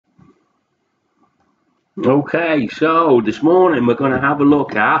Okay, so this morning we're going to have a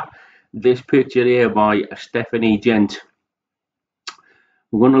look at this picture here by Stephanie Gent.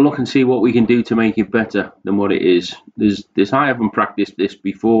 We're going to look and see what we can do to make it better than what it is. I haven't practiced this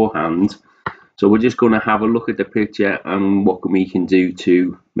beforehand, so we're just going to have a look at the picture and what we can do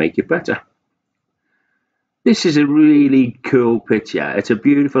to make it better. This is a really cool picture. It's a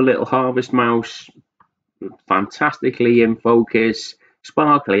beautiful little harvest mouse, fantastically in focus,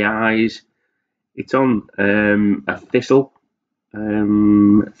 sparkly eyes. It's on a thistle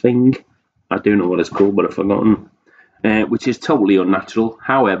thing. I don't know what it's called, but I've forgotten. Which is totally unnatural.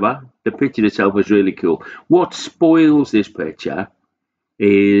 However, the picture itself is really cool. What spoils this picture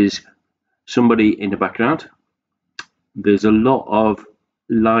is somebody in the background. There's a lot of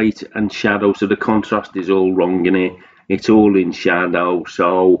light and shadow, so the contrast is all wrong in it. It's all in shadow,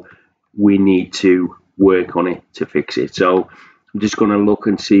 so we need to work on it to fix it. So I'm just going to look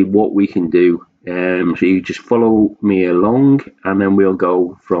and see what we can do. So you just follow me along and then we'll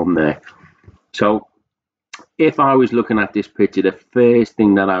go from there. So if I was looking at this picture, the first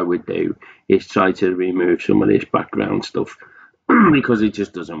thing that I would do is try to remove some of this background stuff because it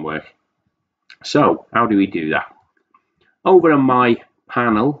just doesn't work. So how do we do that? Over on my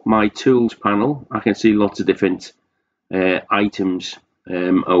panel, my tools panel, I can see lots of different items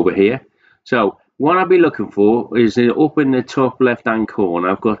over here. So what I'll be looking for is up in the top left hand corner,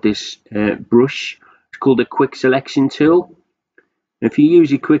 I've got this brush. It's called a quick selection tool. If you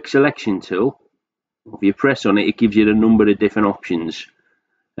use your quick selection tool, if you press on it, it gives you a number of different options.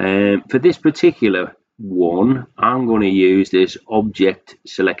 For this particular one, I'm going to use this object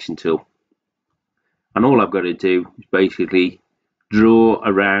selection tool. And all I've got to do is basically draw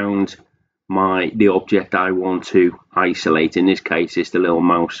around the object I want to isolate. In this case, it's the little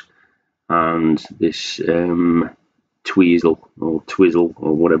mouse and this tweezle or twizzle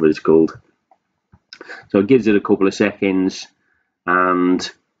or whatever it's called. So it gives it a couple of seconds and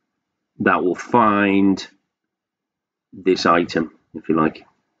that will find this item, if you like.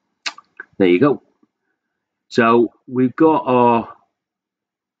 There you go. So we've got our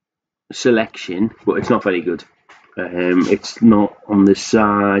selection, but it's not very good. It's not on the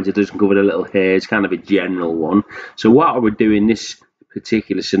sides, it doesn't cover the little hair, it's kind of a general one. So what I would do in this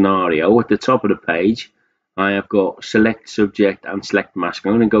particular scenario, at the top of the page, I have got select subject and select mask.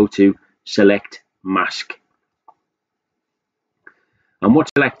 I'm going to go to select mask. And what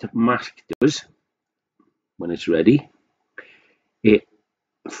select mask does, when it's ready, it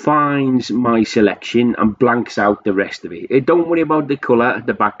finds my selection and blanks out the rest of it. Don't worry about the color,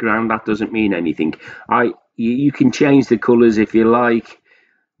 the background, that doesn't mean anything. You can change the colors if you like.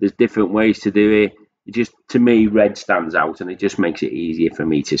 There's different ways to do it. Just, to me, red stands out and it just makes it easier for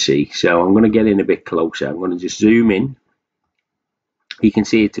me to see. So I'm going to get in a bit closer. I'm going to just zoom in. You can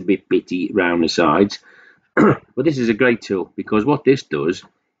see it's a bit bitty around the sides. But this is a great tool because what this does,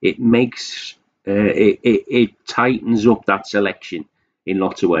 it makes it tightens up that selection in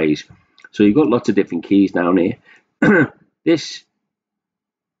lots of ways. So you've got lots of different keys down here. This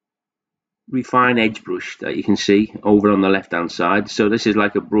refine edge brush that you can see over on the left hand side. So this is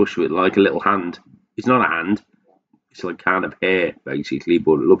like a brush with like a little hand. It's not a hand, it's like kind of hair basically,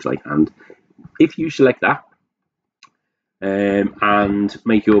 but it looks like hand. If you select that and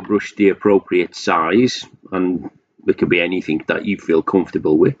make your brush the appropriate size, and it could be anything that you feel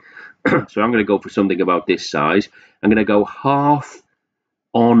comfortable with. So I'm going to go for something about this size. I'm going to go half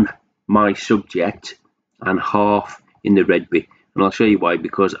on my subject and half in the red bit, and I'll show you why.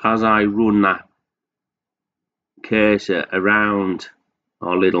 Because as I run that cursor around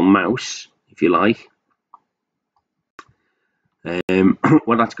our little mouse, if you like,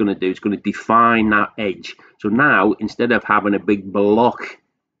 what that's going to do is going to define that edge. So now, instead of having a big block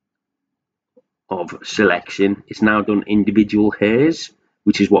of selection, it's now done individual hairs,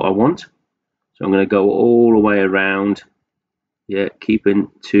 which is what I want. So I'm going to go all the way around, yeah,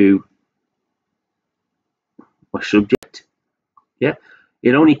 keeping to my subject. Yeah,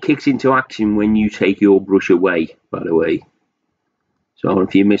 it only kicks into action when you take your brush away, by the way. So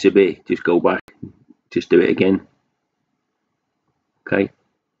if you miss a bit, just go back, just do it again. Okay,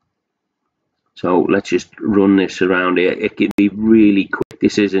 so let's just run this around here. It can be really quick.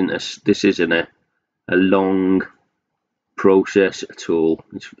 This isn't a long process at all.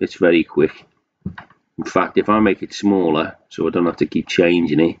 It's very quick. In fact, if I make it smaller so I don't have to keep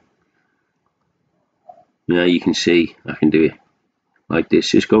changing it, yeah, you can see I can do it like this.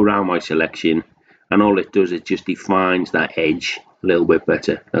 Just go around my selection and all it does, it just defines that edge a little bit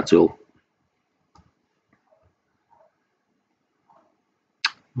better, that's all.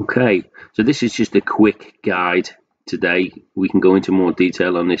 Okay, so this is just a quick guide today. We can go into more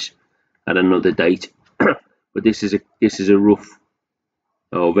detail on this at another date. but this is a rough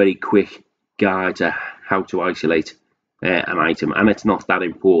or very quick guide to how to isolate an item, and it's not that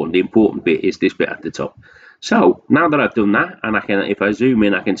important. The important bit is this bit at the top. So now that I've done that, and I can, if I zoom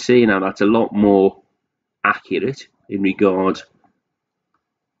in, I can see now that's a lot more accurate in regard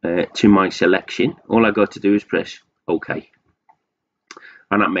to my selection. All I got to do is press OK,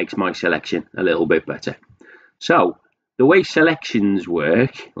 and that makes my selection a little bit better. So the way selections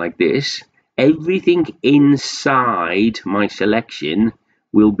work like this, everything inside my selection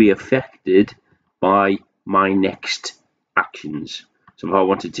will be affected by my next actions. So if I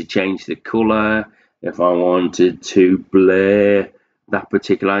wanted to change the color, if I wanted to blur that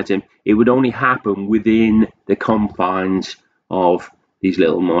particular item, it would only happen within the confines of these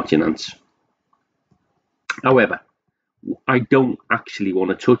little marching ants. However, I don't actually want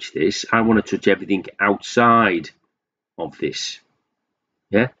to touch this. I want to touch everything outside of this.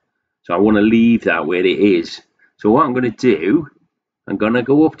 Yeah, so I want to leave that where it is. So what I'm going to do, I'm going to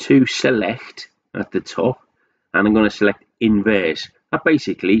go up to select at the top, and I'm going to select inverse. That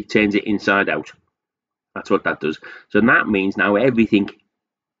basically turns it inside out. That's what that does. So that means now everything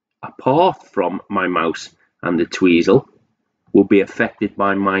apart from my mouse and the tweezle will be affected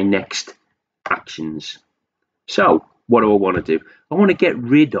by my next actions. So what do I want to do? I want to get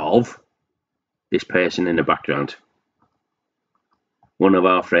rid of this person in the background. One of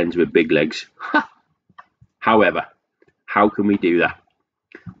our friends with big legs. However, how can we do that?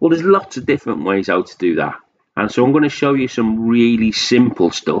 Well, there's lots of different ways how to do that. And so I'm going to show you some really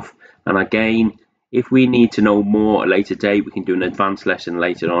simple stuff. And again, if we need to know more at a later date, we can do an advanced lesson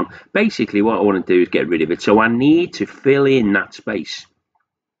later on. Basically, what I want to do is get rid of it. So I need to fill in that space.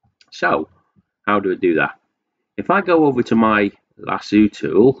 So how do I do that? If I go over to my lasso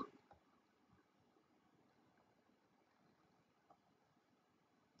tool,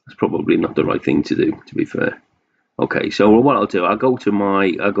 that's probably not the right thing to do, to be fair. Okay, so what I'll do, I'll go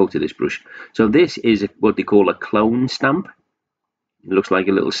to this brush. So this is what they call a clone stamp. It looks like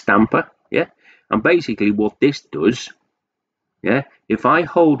a little stamper, yeah. And basically what this does, yeah, if I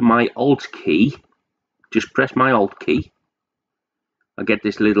hold my Alt key, just press my Alt key, I get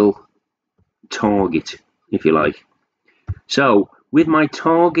this little target, if you like. So with my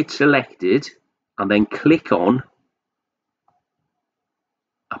target selected, and then click on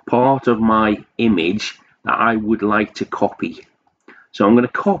a part of my image that I would like to copy. So I'm going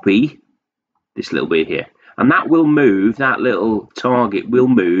to copy this little bit here, and that will move, that little target will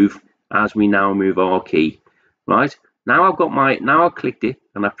move as we now move our key. Right, now I've got my, now I've clicked it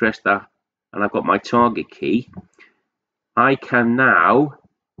and I pressed that and I've got my target key. I can now,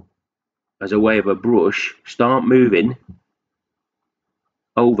 as a way of a brush, start moving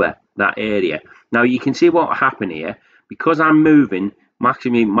over that area. Now you can see what happened here. Because I'm moving,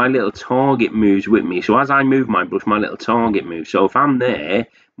 maximally my little target moves with me. So as I move my brush, my little target moves. So if I'm there,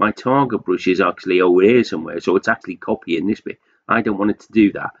 my target brush is actually over here somewhere. So it's actually copying this bit. I don't want it to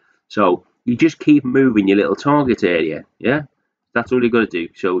do that. So you just keep moving your little target area. Yeah, that's all you got to do.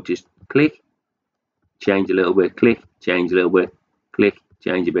 So just click, change a little bit, click, change a little bit, click,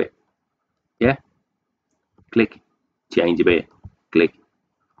 change a bit. Yeah, click, change a bit, click,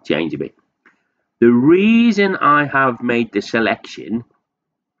 change a bit. The reason I have made the selection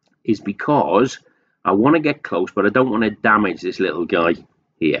is because I want to get close, but I don't want to damage this little guy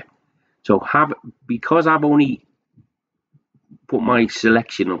here. So because I've only put my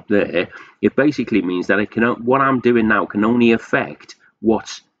selection up there, it basically means that it can, what I'm doing now can only affect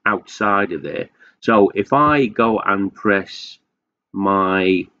what's outside of there. So if I go and press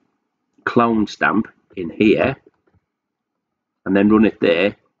my clone stamp in here and then run it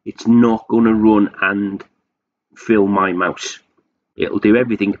there, it's not going to run and fill my mouse. It'll do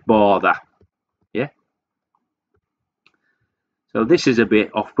everything bar that. Yeah. So this is a bit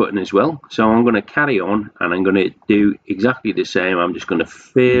off-putting as well. So I'm going to carry on and I'm going to do exactly the same. I'm just going to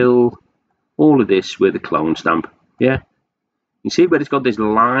fill all of this with a clone stamp. Yeah. You see where it's got this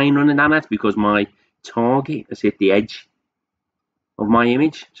line running down it because my target has hit the edge of my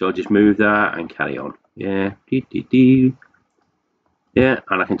image. So I'll just move that and carry on. Yeah. Yeah,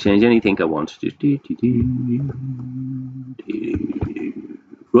 and I can change anything I want.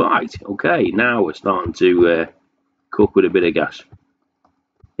 Right, okay, now we're starting to cook with a bit of gas.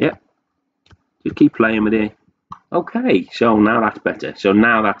 Yeah, just keep playing with it. Okay, so now that's better. So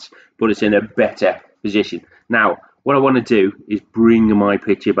now that's put us in a better position. Now, what I want to do is bring my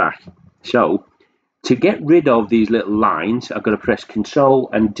picture back. So, to get rid of these little lines, I've got to press Control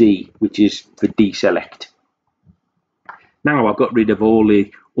and D, which is for deselect. Now I've got rid of all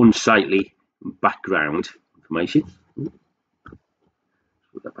the unsightly background information. Put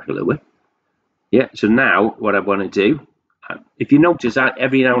that back a little bit. Yeah, so now what I want to do, if you notice that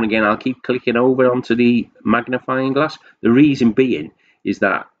every now and again I'll keep clicking over onto the magnifying glass. The reason being is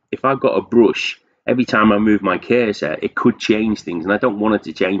that if I've got a brush, every time I move my cursor, it could change things, and I don't want it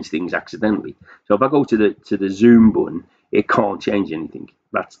to change things accidentally. So if I go to the zoom button, it can't change anything.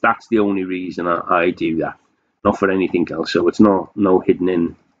 That's the only reason I do that, not for anything else. So it's no hidden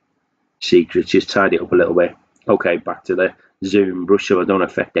in secrets. Just tidy it up a little bit. Okay, back to the zoom brush so I don't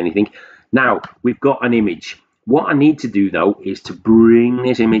affect anything. Now we've got an image. What I need to do though is to bring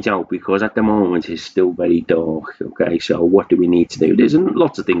this image out, because at the moment it's still very dark. Okay, so what do we need to do? There's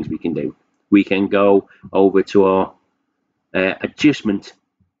lots of things we can do. We can go over to our adjustment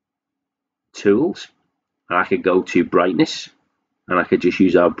tools, and I could go to brightness, and I could just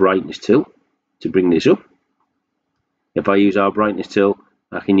use our brightness tool to bring this up. If I use our brightness tool,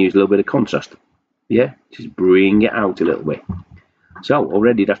 I can use a little bit of contrast. Yeah, just bring it out a little bit. So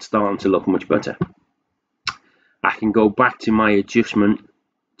already that's starting to look much better. I can go back to my adjustment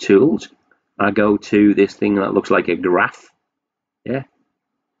tools. I go to this thing that looks like a graph. Yeah,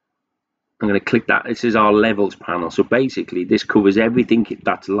 I'm going to click that. This is our levels panel. So basically this covers everything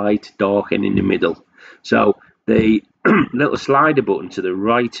that's light, dark, and in the middle. So the little slider button to the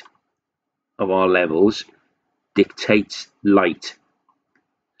right of our levels dictates light.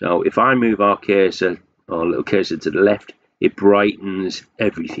 So if I move our cursor, our little cursor to the left, it brightens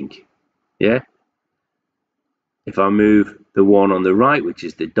everything. Yeah. If I move the one on the right, which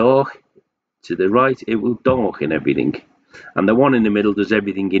is the dark, to the right, it will darken everything. And the one in the middle does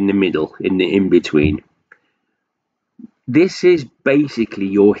everything in the middle, in the in-between. This is basically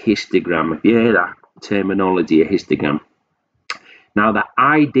your histogram. If you hear that terminology, a histogram. Now, the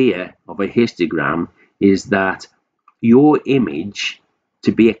idea of a histogram is that your image,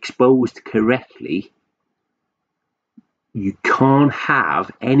 to be exposed correctly, you can't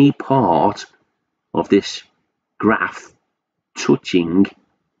have any part of this graph touching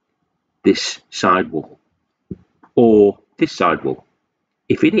this side wall or this side wall.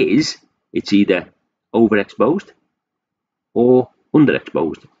 If it is, it's either overexposed or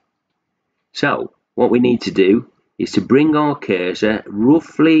underexposed. So what we need to do is to bring our cursor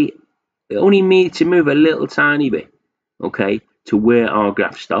roughly, it only needs to move a little tiny bit, okay, to where our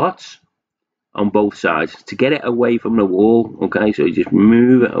graph starts on both sides to get it away from the wall. Okay, so you just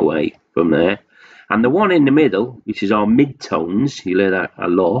move it away from there. And the one in the middle, which is our midtones, you hear that a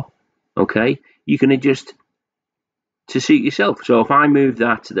lot, okay, you can adjust to suit yourself. So if I move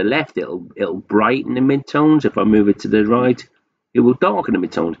that to the left, it'll brighten the midtones. If I move it to the right, it will darken the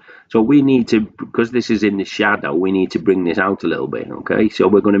midtones. So we need to, because this is in the shadow, we need to bring this out a little bit, okay? So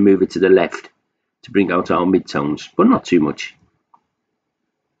we're going to move it to the left to bring out our midtones, but not too much.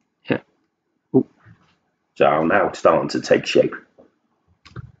 Yeah. Ooh. So now it's starting to take shape.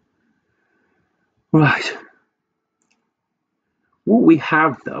 Right. What we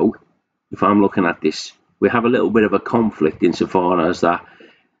have though, if I'm looking at this, we have a little bit of a conflict insofar as that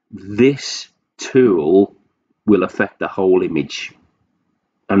this tool will affect the whole image.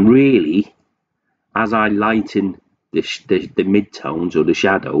 And really, as I lighten the midtones or the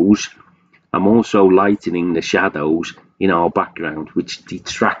shadows, I'm also lightening the shadows in our background, which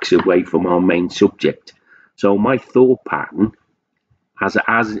detracts away from our main subject. So my thought pattern, as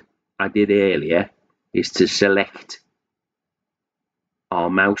I did earlier, is to select our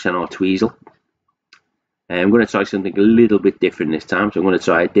mouse and our tweezel. And I'm going to try something a little bit different this time. So I'm going to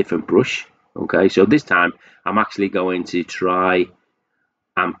try a different brush. Okay, so this time I'm actually going to try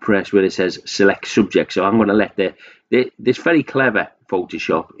and press where it says select subject. So I'm going to let this very clever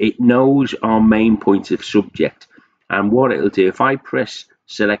Photoshop, it knows our main point of subject. And what it'll do, if I press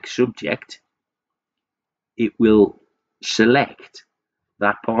select subject, it will select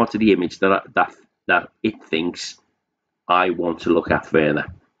that part of the image that it thinks I want to look at further,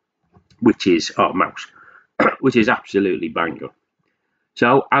 which is our mouse, which is absolutely bang on.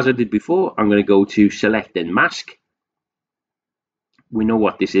 So as I did before, I'm going to go to select and mask. We know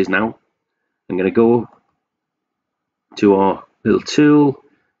what this is now. I'm going to go to our little tool,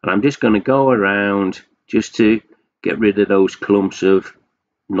 and I'm just going to go around just to get rid of those clumps of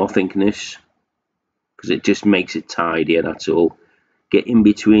nothingness, because it just makes it tidier, that's all. Get in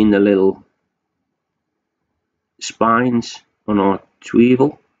between the little spines on our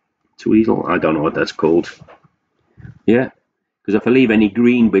tweezel, I don't know what that's called. Yeah, because if I leave any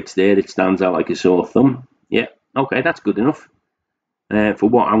green bits there, it stands out like a sore thumb. Yeah, okay, that's good enough. For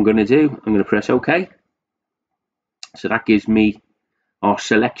what I'm going to do, I'm going to press OK. So that gives me our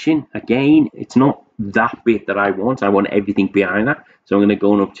selection. Again, it's not that bit that I want everything behind that. So I'm going to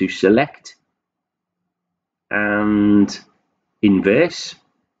go up to select and inverse.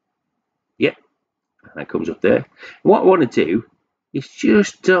 Yep, that comes up there. What I want to do is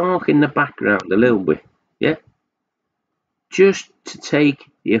just darken the background a little bit, yeah, just to take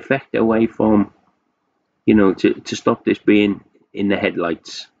the effect away from, you know, to stop this being in the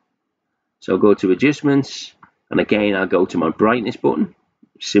headlights. So I'll go to adjustments, and again I'll go to my brightness button,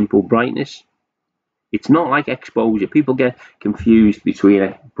 simple brightness. It's not like exposure. People get confused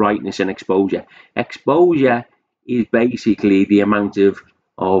between brightness and exposure. Exposure is basically the amount of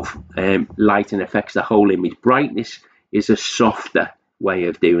light and affects the whole image. Brightness is a softer way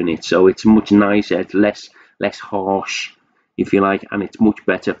of doing it, so it's much nicer, it's less harsh, if you like, and it's much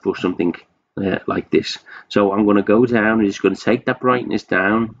better for something like this. So I'm going to go down and just going to take that brightness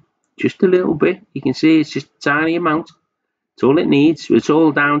down just a little bit. You can see it's just a tiny amount. It's all it needs. It's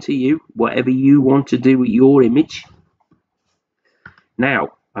all down to you, whatever you want to do with your image.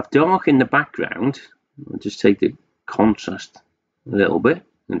 Now, I've darkened the background. I'll just take the contrast a little bit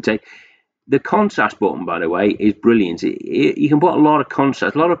and take the contrast button, by the way, is brilliant. You can put a lot of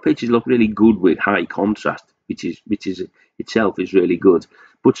contrast. A lot of pictures look really good with high contrast, which is itself is really good.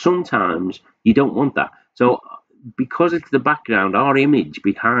 But sometimes you don't want that. So because it's the background, our image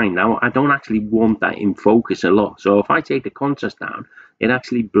behind, now I don't actually want that in focus a lot. So if I take the contrast down, it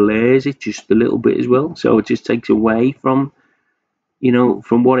actually blurs it just a little bit as well. So it just takes away from, you know,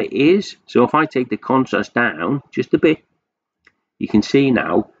 from what it is. So if I take the contrast down just a bit, you can see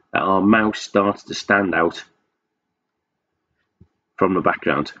now that our mouse starts to stand out from the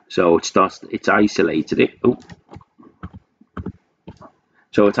background. So it's isolated it. Oh.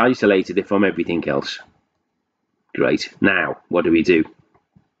 So it's isolated it from everything else. Great. Now, what do we do?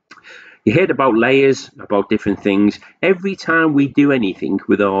 You heard about layers, about different things. Every time we do anything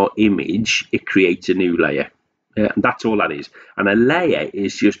with our image, it creates a new layer. And that's all that is. And a layer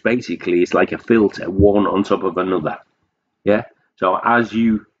is just basically, it's like a filter, one on top of another. Yeah. So as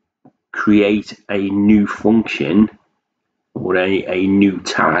you create a new function or a new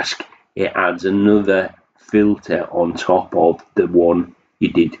task, it adds another filter on top of the one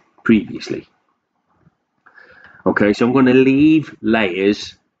you did previously. Okay, so I'm going to leave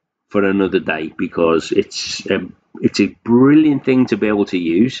layers for another day because it's a brilliant thing to be able to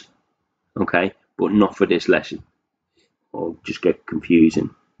use, okay, but not for this lesson, or just get confusing.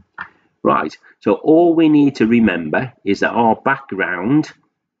 Right, so all we need to remember is that our background,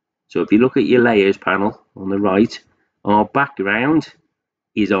 so if you look at your layers panel on the right, our background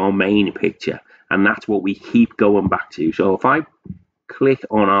is our main picture, and that's what we keep going back to. So if I click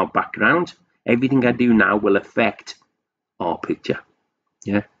on our background, everything I do now will affect our picture,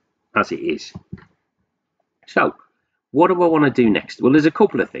 yeah, as it is. So what do I want to do next? Well, there's a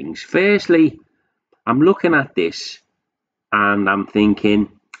couple of things. Firstly, I'm looking at this and I'm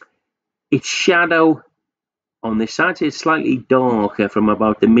thinking its shadow on this side, so it's slightly darker from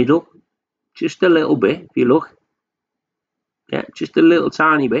about the middle, just a little bit, if you look, yeah, just a little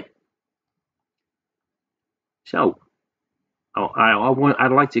tiny bit. So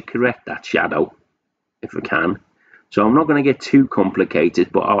I'd like to correct that shadow if I can. So I'm not going to get too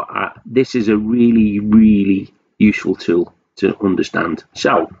complicated, but this is a really, really useful tool to understand.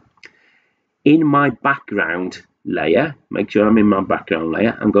 So in my background layer, make sure I'm in my background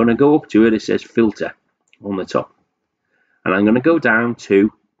layer, I'm going to go up to it. It says filter on the top, and I'm going to go down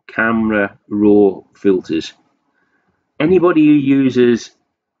to camera raw filters. Anybody who uses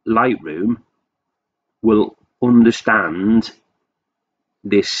Lightroom will understand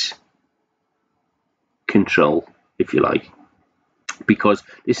this control, if you like, because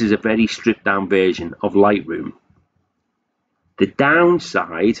this is a very stripped down version of Lightroom. The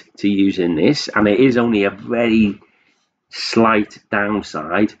downside to using this, and it is only a very slight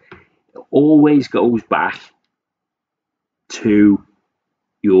downside, it always goes back to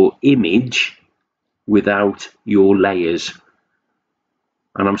your image without your layers.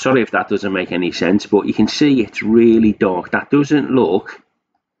 And I'm sorry if that doesn't make any sense, but you can see it's really dark. That doesn't look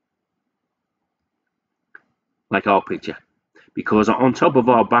like our picture, because on top of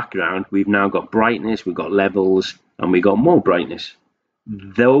our background we've now got brightness, we've got levels, and we've got more brightness.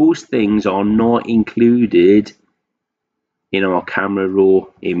 Those things are not included in our camera raw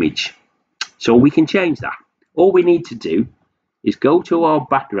image, so we can change that. All we need to do is go to our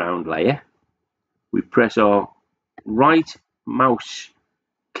background layer, we press our right mouse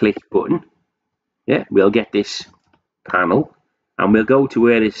click button, yeah, we'll get this panel, and we'll go to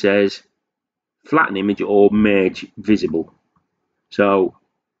where it says flatten image or merge visible. So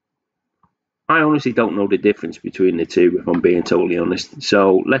I honestly don't know the difference between the two, if I'm being totally honest.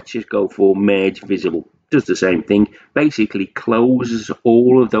 So let's just go for merge visible. Does the same thing, basically closes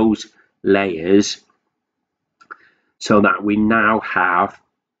all of those layers so that we now have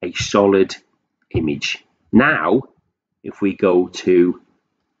a solid image. Now, if we go to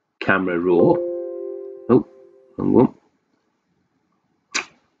camera raw, oh, wrong one.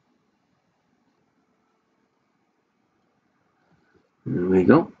 There we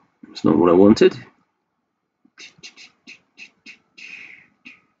go. It's not what I wanted.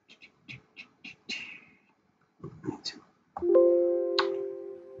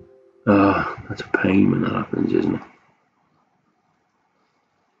 That's a pain when that happens, isn't it?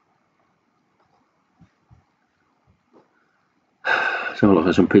 So I'll look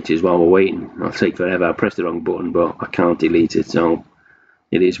at some pictures while we're waiting. I'll take forever. I pressed the wrong button, but I can't delete it, so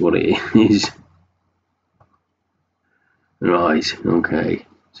it is what it is. Right, okay.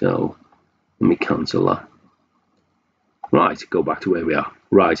 So let me cancel that. Right, go back to where we are.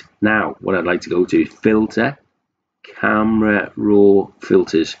 Right, now what I'd like to go to is filter, camera raw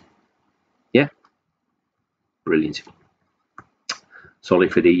filters. Yeah, brilliant. Sorry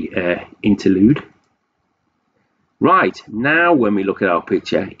for the interlude. Right, now when we look at our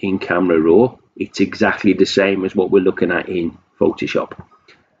picture in camera raw, it's exactly the same as what we're looking at in Photoshop.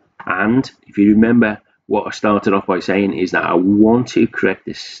 And if you remember what I started off by saying is that I want to correct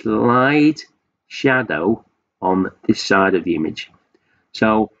the slight shadow on this side of the image.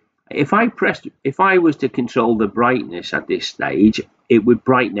 So if I was to control the brightness at this stage, it would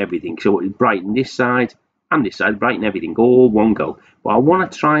brighten everything. So it would brighten this side and this side, brighten everything, all one go. But I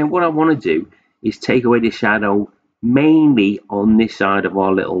want to try, and what I want to do is take away the shadow mainly on this side of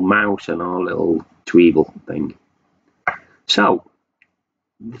our little mouse and our little tweeble thing. So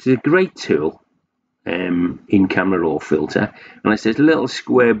this is a great tool in camera raw filter, and it says a little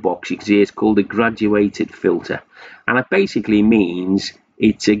square box. You can see it's called a graduated filter, and it basically means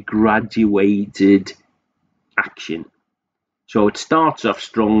it's a graduated action. So it starts off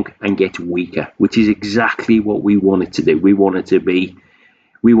strong and gets weaker, which is exactly what we want it to do. We want it to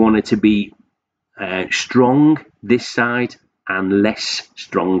be strong this side and less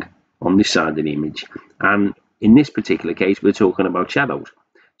strong on this side of the image. And in this particular case, we're talking about shadows.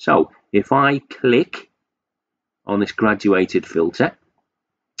 So if I click on this graduated filter,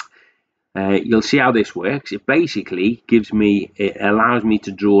 you'll see how this works. It basically allows me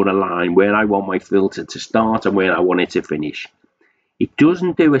to draw a line where I want my filter to start and where I want it to finish. It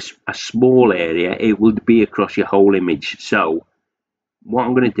doesn't do a small area, it will be across your whole image. So what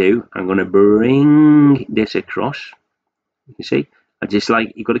I'm going to do, I'm going to bring this across. You can see, I just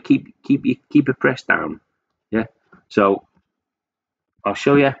like, you've got to keep it pressed down. Yeah. So I'll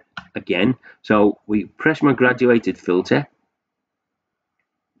show you again. So we press my graduated filter,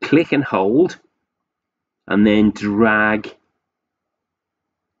 click and hold, and then drag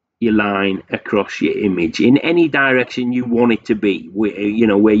your line across your image in any direction you want it to be,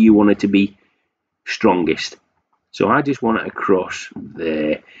 where you want it to be strongest. So I just want it across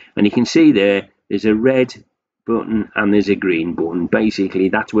there, and you can see there's a red button and there's a green button. Basically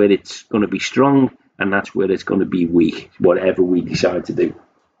that's where it's going to be strong and that's where it's going to be weak, whatever we decide to do.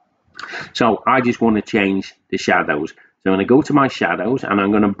 So I just want to change the shadows. So I'm going to go to my shadows and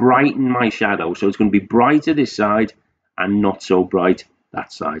I'm going to brighten my shadow. So it's going to be brighter this side and not so bright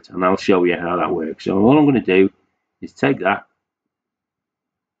that side. And I'll show you how that works. So all I'm going to do is take that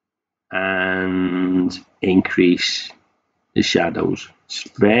and increase the shadows. It's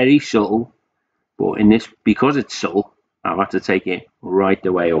very subtle, but because it's subtle, I'll have to take it right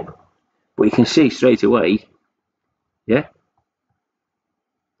the way up. But you can see straight away, yeah?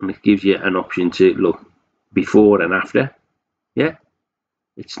 And it gives you an option to look before and after. Yeah,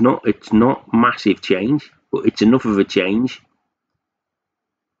 it's not massive change, but it's enough of a change,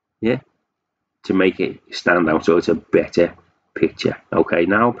 yeah, to make it stand out, so it's a better picture. Okay,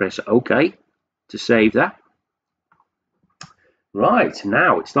 now I'll press OK to save that. Right,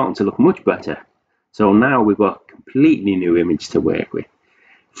 now it's starting to look much better. So now we've got a completely new image to work with.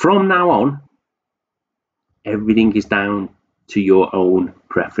 From now on, everything is down to your own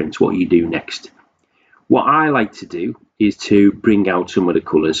preference, what you do next. What I like to do is to bring out some of the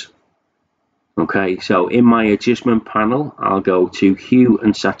colors. Okay, so in my adjustment panel, I'll go to hue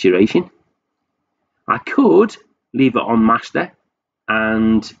and saturation. I could leave it on master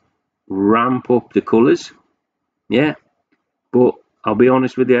and ramp up the colors, yeah, but I'll be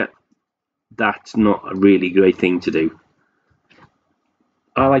honest with you, that's not a really great thing to do.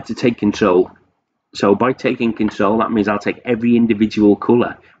 I like to take control. So by taking control, that means I'll take every individual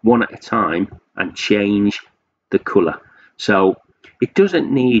color one at a time and change the color. So it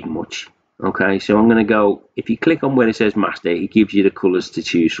doesn't need much. Okay, so I'm going to go, if you click on where it says master, it gives you the colors to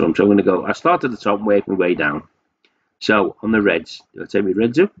choose from. So I'm going to go, I start at the top and work my way down. So on the reds, I'll take my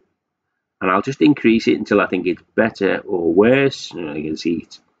reds up and I'll just increase it until I think it's better or worse. You can see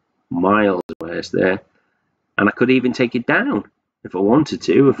it miles worse there. And I could even take it down if I wanted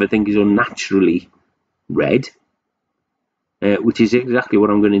to, if I think it's unnaturally red, which is exactly what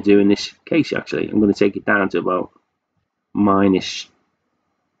I'm going to do in this case. Actually, I'm going to take it down to about minus.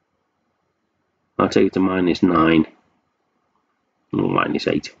 I'll take it to -9 or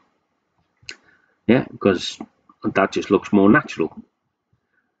 -8. Yeah, because that just looks more natural.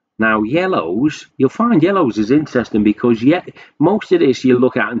 Now yellows, you'll find yellows is interesting because most of this you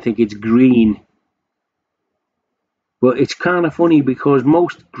look at and think it's green. But it's kind of funny because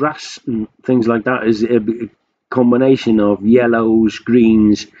most grass and things like that is a combination of yellows,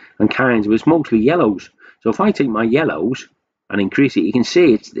 greens and kinds, but it's mostly yellows. So if I take my yellows and increase it, you can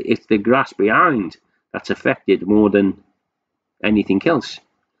see it's the grass behind that's affected more than anything else.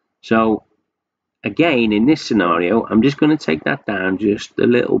 So again, in this scenario, I'm just going to take that down just a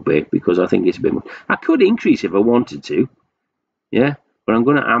little bit because I think it's a bit more. I could increase if I wanted to, yeah, but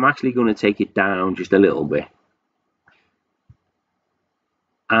I'm actually going to take it down just a little bit.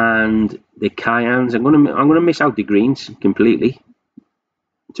 And the cyans, I'm gonna miss out the greens completely.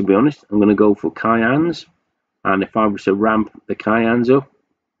 To be honest, I'm gonna go for cyans, and if I was to ramp the cyans up,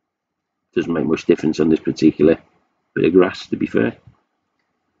 doesn't make much difference on this particular bit of grass, to be fair.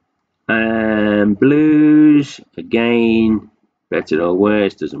 Blues, again, better or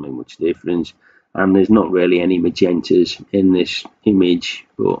worse, doesn't make much difference. And there's not really any magentas in this image,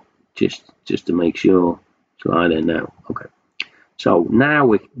 but just to make sure, slide in now. Okay. So now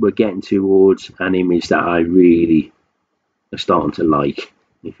we're getting towards an image that I really are starting to like,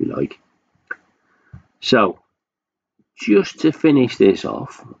 if you like. So just to finish this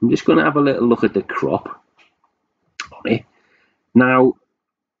off, I'm just going to have a little look at the crop on it. Now,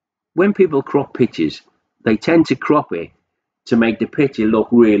 when people crop pictures, they tend to crop it to make the picture look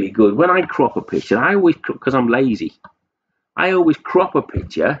really good. When I crop a picture, I always, because I'm lazy, I always crop a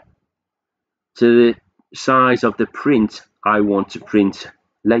picture to the size of the print I want to print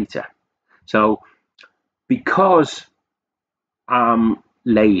later. So because I'm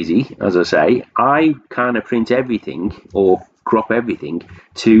lazy, as I say, I kind of print everything or crop everything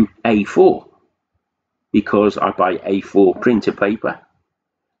to A4 because I buy A4 printer paper.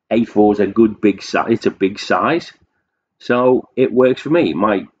 A4 is a good big size, it's a big size, so it works for me.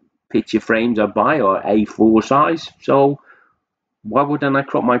 My picture frames I buy are A4 size, so why wouldn't I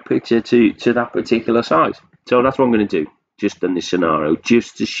crop my picture to that particular size? So that's what I'm going to do, just in this scenario,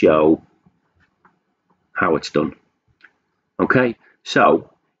 just to show how it's done. Okay,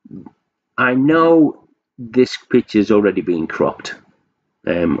 so I know this picture's already been cropped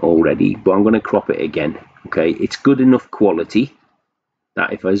already, but I'm going to crop it again. Okay, it's good enough quality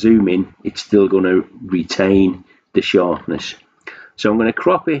that if I zoom in, it's still going to retain the sharpness. So I'm going to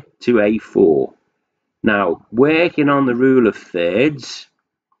crop it to A4. Now, working on the rule of thirds,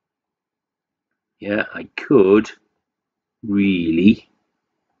 yeah, I could really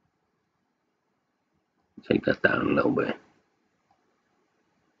take that down a little bit.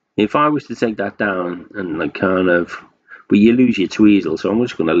 If I was to take that down and like kind of, but you lose your tweezle, so I'm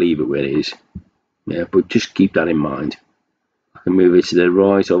just going to leave it where it is. Yeah, but just keep that in mind. I can move it to the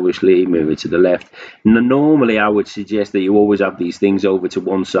right, obviously, move it to the left. Normally, I would suggest that you always have these things over to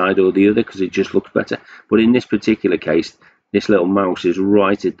one side or the other because it just looks better. But in this particular case, this little mouse is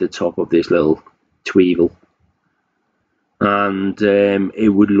right at the top of this little tweezle. And it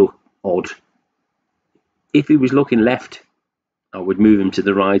would look odd. If he was looking left, I would move him to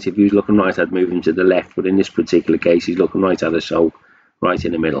the right. If he was looking right, I'd move him to the left. But in this particular case, he's looking right at us, so right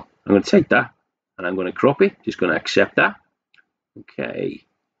in the middle. I'm going to take that and I'm going to crop it. Just going to accept that. Okay.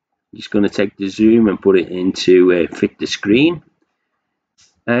 I'm just going to take the zoom and put it into fit the screen.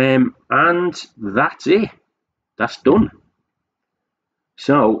 And that's it. That's done.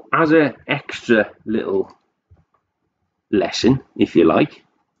 So as an extra little lesson, if you like,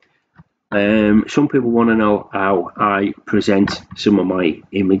 some people want to know how I present some of my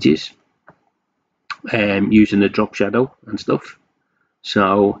images using the drop shadow and stuff.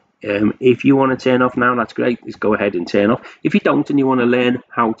 So if you want to turn off now, that's great. Just go ahead and turn off. If you don't and you want to learn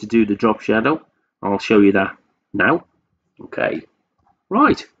how to do the drop shadow, I'll show you that now. Okay,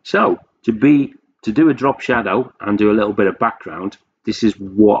 right. So to do a drop shadow and do a little bit of background, this is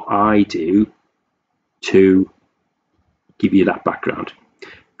what I do to give you that background.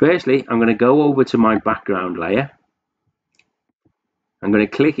 Firstly, I'm going to go over to my background layer. I'm going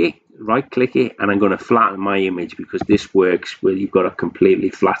to click it, right click it, and I'm going to flatten my image because this works where you've got a completely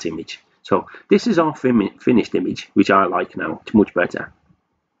flat image. So this is our finished image, which I like now. It's much better.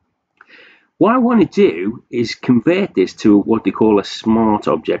 What I want to do is convert this to what they call a smart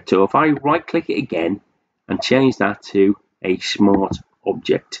object. So if I right click it again and change that to a smart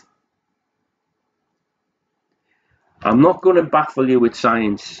object, I'm not going to baffle you with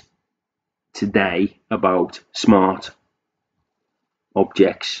science today about smart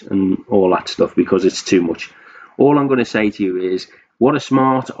objects and all that stuff because it's too much. All I'm going to say to you is what a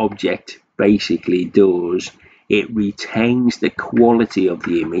smart object basically does, it retains the quality of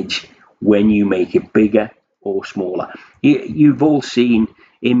the image when you make it bigger or smaller. You've all seen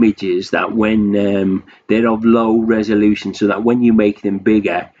images that when they're of low resolution, so that when you make them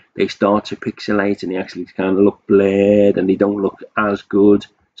bigger they start to pixelate and they actually kind of look blurred and they don't look as good.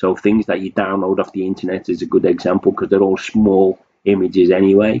 So things that you download off the internet is a good example because they're all small images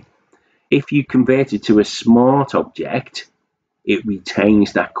anyway. If you convert it to a smart object, it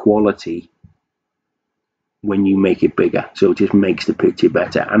retains that quality when you make it bigger, so it just makes the picture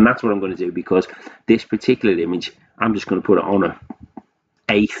better. And that's what I'm going to do, because this particular image I'm just going to put it on a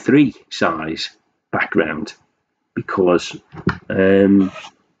A3 size background because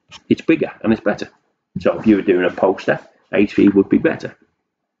it's bigger and it's better. So if you were doing a poster, A3 would be better.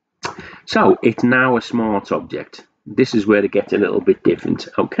 So it's now a smart object. This is where it gets a little bit different.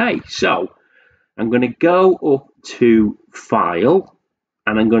 Okay, so I'm going to go up to File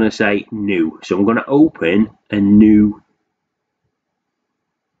and I'm going to say New. So I'm going to open a new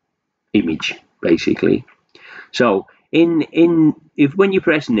image, basically. So when you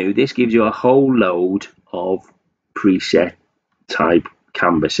press New, this gives you a whole load of preset type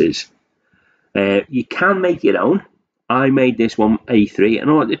canvases. You can make your own. I made this one A3,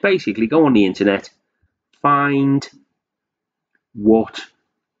 and basically go on the internet, find what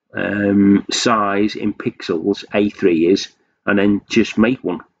size in pixels A3 is, and then just make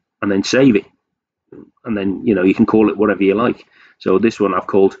one, and then save it, and then you can call it whatever you like. So this one I've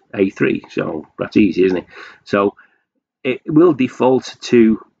called A3, so that's easy, isn't it? So it will default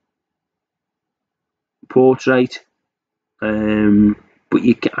to portrait, but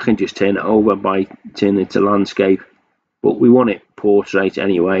I can just turn it over by turning it to landscape, but we want it portrait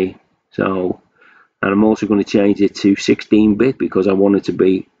anyway. So, and I'm also going to change it to 16-bit because I want it to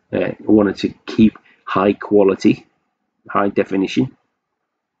be I wanted to keep high quality, high definition.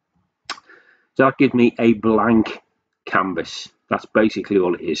 So that gives me a blank canvas. That's basically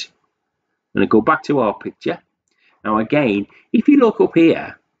all it is. I'm going to go back to our picture. Now again, if you look up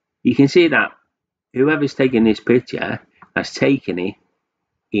here, you can see that whoever's taken this picture has taken it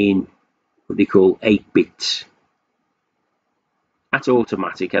in what they call 8 bits. That's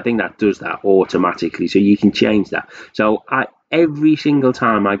automatic. I think that does that automatically, so you can change that. So every single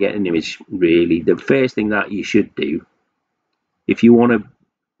time I get an image, really, the first thing that you should do, if you want to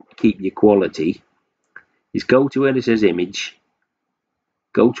keep your quality, is go to where it says image,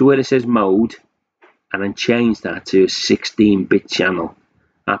 go to where it says mode, and then change that to a 16-bit channel.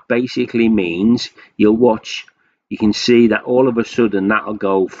 That basically means you'll watch, you can see that all of a sudden that'll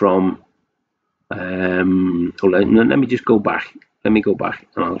go from let me just go back. Let me go back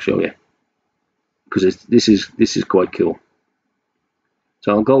and I'll show you, because this is quite cool.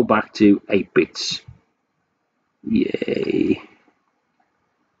 So I'll go back to 8 bits. Yay.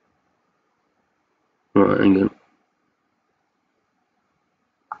 Right, hang on.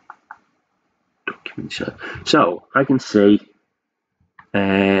 Document size. So I can see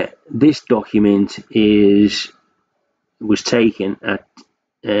this document was taken at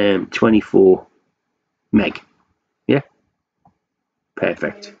 24 meg. Yeah,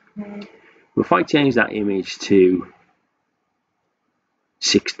 perfect. If I change that image to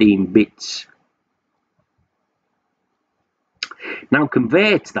 16 bits, now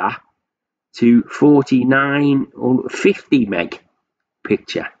convert that to 49 or 50 meg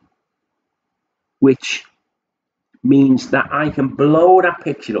picture, which means that I can blow that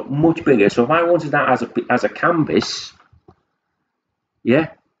picture up much bigger. So if I wanted that as a canvas,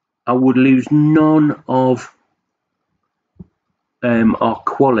 yeah, I would lose none of our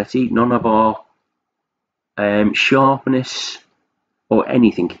quality, none of our sharpness or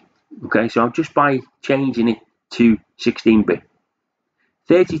anything. Okay, so just by changing it to 16-bit.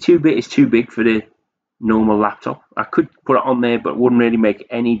 32-bit is too big for the normal laptop. I could put it on there, but it wouldn't really make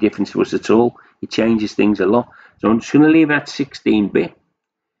any difference to us at all. It changes things a lot. So I'm just going to leave it at 16-bit.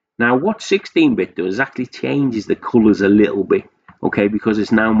 Now what 16-bit does actually changes the colors a little bit, okay, because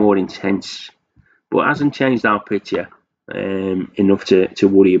it's now more intense, but it hasn't changed our picture enough to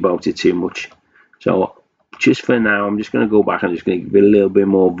worry about it too much. So just for now, I'm just going to go back and just going to give it a little bit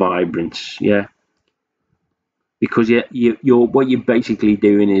more vibrance, yeah. Because what you're basically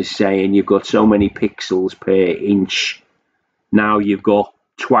doing is saying you've got so many pixels per inch. Now you've got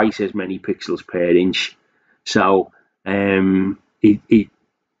twice as many pixels per inch. So it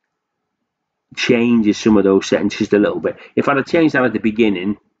changes some of those settings just a little bit. If I'd have changed that at the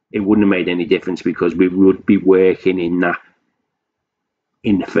beginning, it wouldn't have made any difference because we would be working in that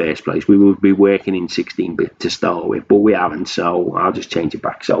in the first place. We would be working in 16-bit to start with, but we haven't, so I'll just change it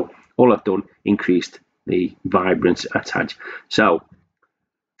back. So all I've done, increased the vibrance attach. So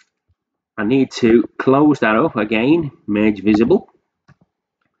I need to close that up again, merge visible,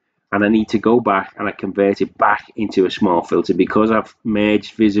 and I need to go back and I convert it back into a smart filter. Because I've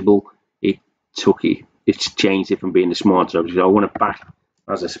merged visible, it's changed it from being a smart object. So I want it back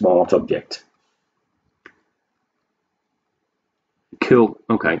as a smart object. Cool.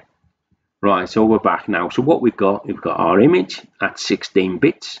 Okay. Right, so we're back now. So what we've got our image at 16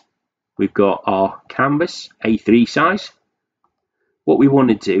 bits. We've got our canvas A3 size. What we want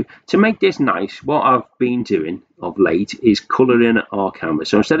to do to make this nice, what I've been doing of late is colouring our canvas.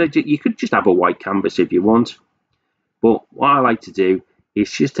 So instead of, you could just have a white canvas if you want, but what I like to do is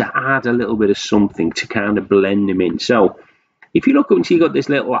just to add a little bit of something to kind of blend them in. So if you look up and see, you've got this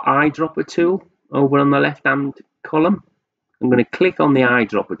little eyedropper tool over on the left hand column. I'm going to click on the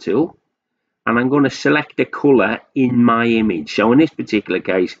eyedropper tool and I'm going to select the colour in my image. So in this particular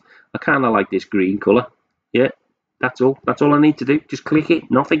case, I kind of like this green colour. Yeah, that's all I need to do. Just click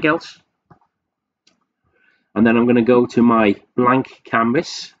it, nothing else. And then I'm going to go to my blank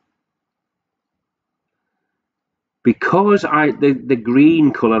canvas. Because the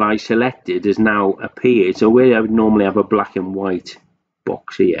green colour I selected has now appeared, so where I would normally have a black and white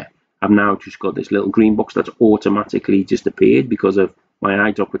box here, I've now just got this little green box that's automatically just appeared because of my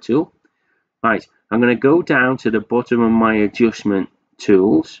eyedropper tool. Right, I'm going to go down to the bottom of my adjustment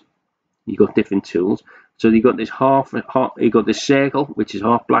tools. You've got different tools. So you've got this you've got this circle, which is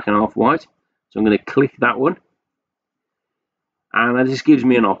half black and half white. So I'm going to click that one. And that just gives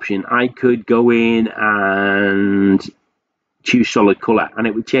me an option. I could go in and choose solid color and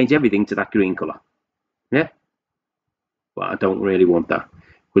it would change everything to that green color. Yeah. But I don't really want that.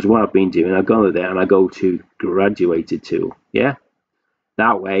 Because what I've been doing, I go there and I go to graduated tool. Yeah.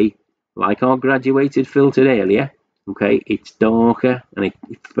 That way, like our graduated filter earlier, okay, it's darker and it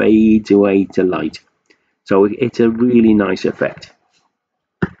fades away to light. So it's a really nice effect.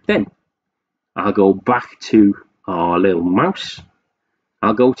 Then I'll go back to our little mouse.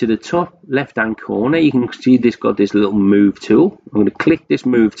 I'll go to the top left hand corner. You can see this got this little move tool. I'm going to click this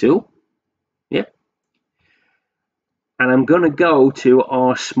move tool. Yep. And I'm going to go to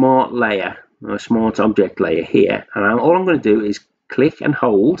our smart layer, our smart object layer here. And all I'm going to do is click and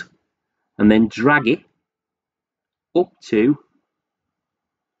hold and then drag it up to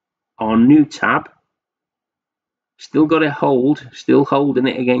our new tab. Still got it hold, still holding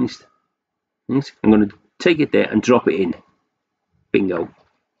it against this. I'm going to take it there and drop it in. Bingo.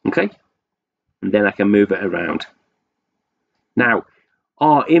 Okay. And then I can move it around. Now,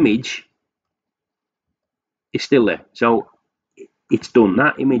 our image is still there. So it's done.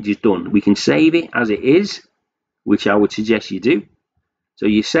 That image is done. We can save it as it is, which I would suggest you do. So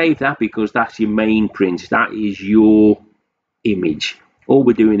you save that because that's your main print. That is your image. All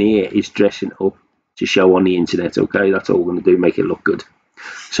we're doing here is dressing up to show on the internet. Okay, that's all we're going to do, make it look good.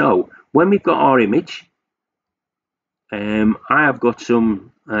 So when we've got our image, I have got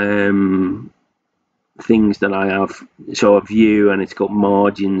some things that I have. So a view and it's got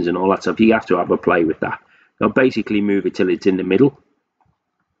margins and all that stuff. You have to have a play with that. I'll basically move it till it's in the middle.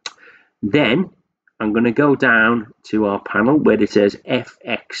 Then I'm going to go down to our panel where it says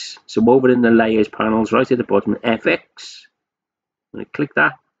FX. So over in the layers panels, right at the bottom, FX. I'm going to click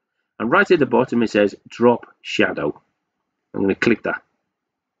that. And right at the bottom, it says drop shadow. I'm going to click that.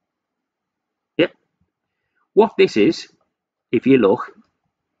 Yep. What this is, if you look,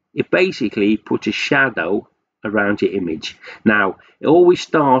 it basically puts a shadow around your image. Now, it always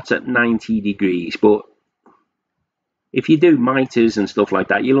starts at 90 degrees, but if you do miters and stuff like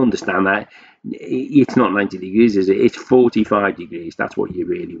that, you'll understand that it's not 90 degrees, is it? It's 45 degrees. That's what you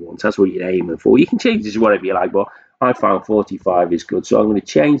really want. That's what you're aiming for. You can change this to whatever you like, but I found 45 is good. So I'm going to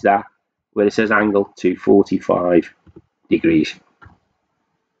change that where it says angle to 45 degrees.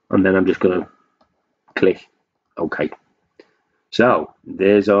 And then I'm just going to click OK. So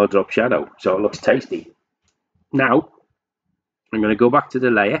there's our drop shadow. So it looks tasty. Now I'm going to go back to the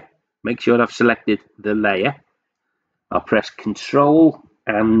layer. Make sure I've selected the layer. I'll press Control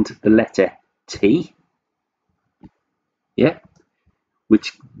and the letter T, yeah,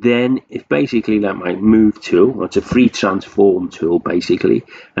 which then is basically like my move tool. It's a free transform tool basically.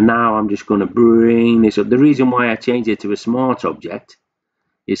 And now I'm just going to bring this up. The reason why I changed it to a smart object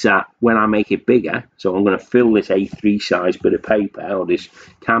is that when I make it bigger, so I'm going to fill this A3 size bit of paper or this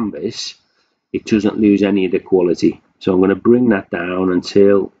canvas, it doesn't lose any of the quality. So I'm going to bring that down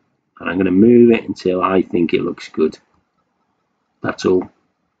until, and I'm going to move it until I think it looks good. That's all.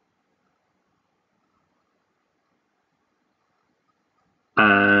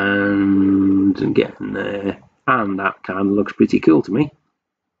 and getting there, and that kind of looks pretty cool to me.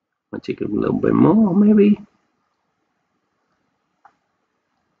 I'll take a little bit more maybe.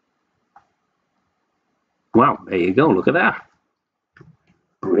 Wow, there you go, look at that.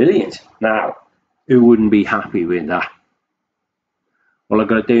 Brilliant. Now, who wouldn't be happy with that? All I've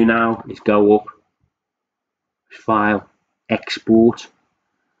got to do now is go up, file, export.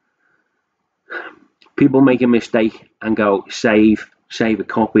 People make a mistake and go save a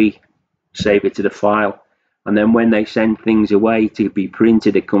copy, save it to the file, and then when they send things away to be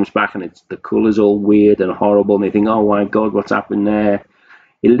printed, it comes back and the color's all weird and horrible, and they think, oh my god, what's happened there?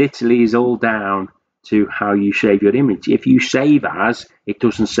 It literally is all down to how you save your image. If you save as, it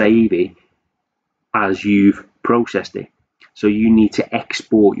doesn't save it as you've processed it. So you need to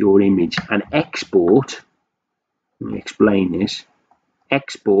export your image. And export, let me explain this.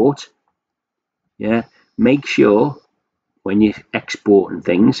 Export, yeah, make sure when you're exporting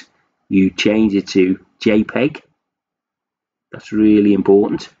things, you change it to JPEG. That's really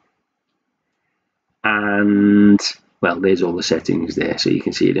important. And well, there's all the settings there, so you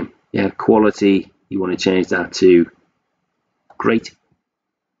can see them. Yeah, quality, you want to change that to great.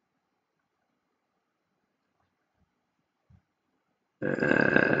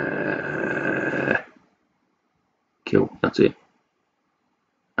 Cool, that's it.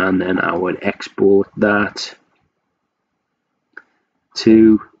 And then I would export that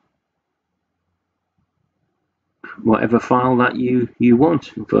to whatever file that you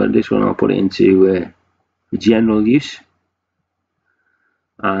want. For this one, I'll put it into general use,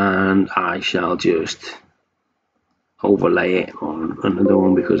 and I shall just overlay it on another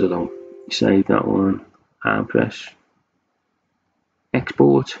one because I don't save that one, and press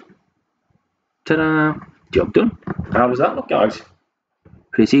export. Ta-da! Job done. How does that look, guys?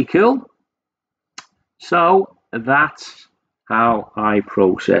 Pretty cool. So that's how I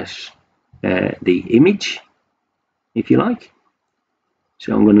process the image, if you like.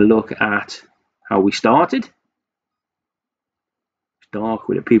 So I'm going to look at how we started. It's dark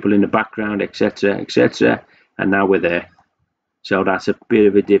with the people in the background, etc., etc., and now we're there. So that's a bit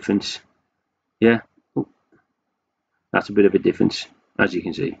of a difference. Yeah, that's a bit of a difference, as you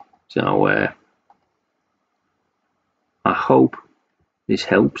can see. So I hope this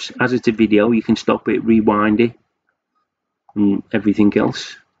helps. As it's a video, you can stop it, rewind it, and everything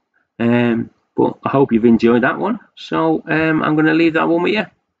else. But I hope you've enjoyed that one. So I'm going to leave that one with you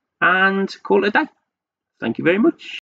and call it a day. Thank you very much.